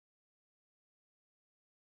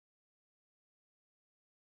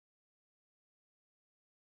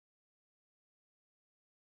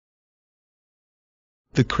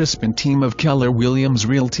The Crispin team of Keller Williams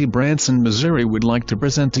Realty Branson, Missouri would like to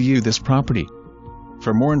present to you this property.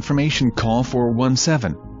 For more information, call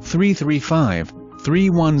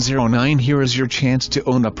 417-335-3109. Here is your chance to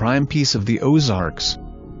own a prime piece of the Ozarks.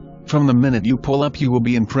 From the minute you pull up, you will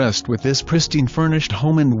be impressed with this pristine furnished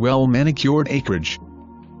home and well-manicured acreage.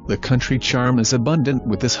 The country charm is abundant,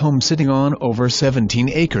 with this home sitting on over 17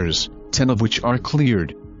 acres, 10 of which are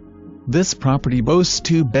cleared. This property boasts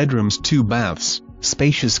 2 bedrooms, 2 baths,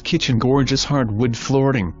 spacious kitchen, gorgeous hardwood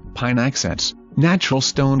flooring, pine accents, natural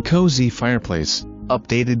stone cozy fireplace,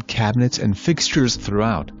 updated cabinets and fixtures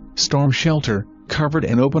throughout, storm shelter, covered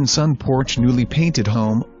and open sun porch, newly painted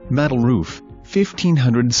home, metal roof,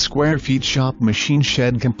 1,500 square feet shop machine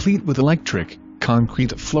shed complete with electric,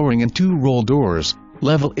 concrete flooring and 2 roll doors,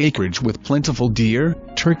 level acreage with plentiful deer,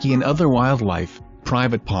 turkey and other wildlife,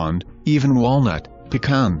 private pond, even walnut,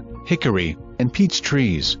 pecan, hickory, and peach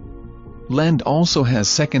trees. Land also has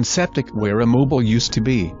second septic where a mobile used to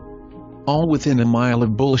be. All within a mile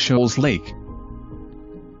of Bull Shoals Lake.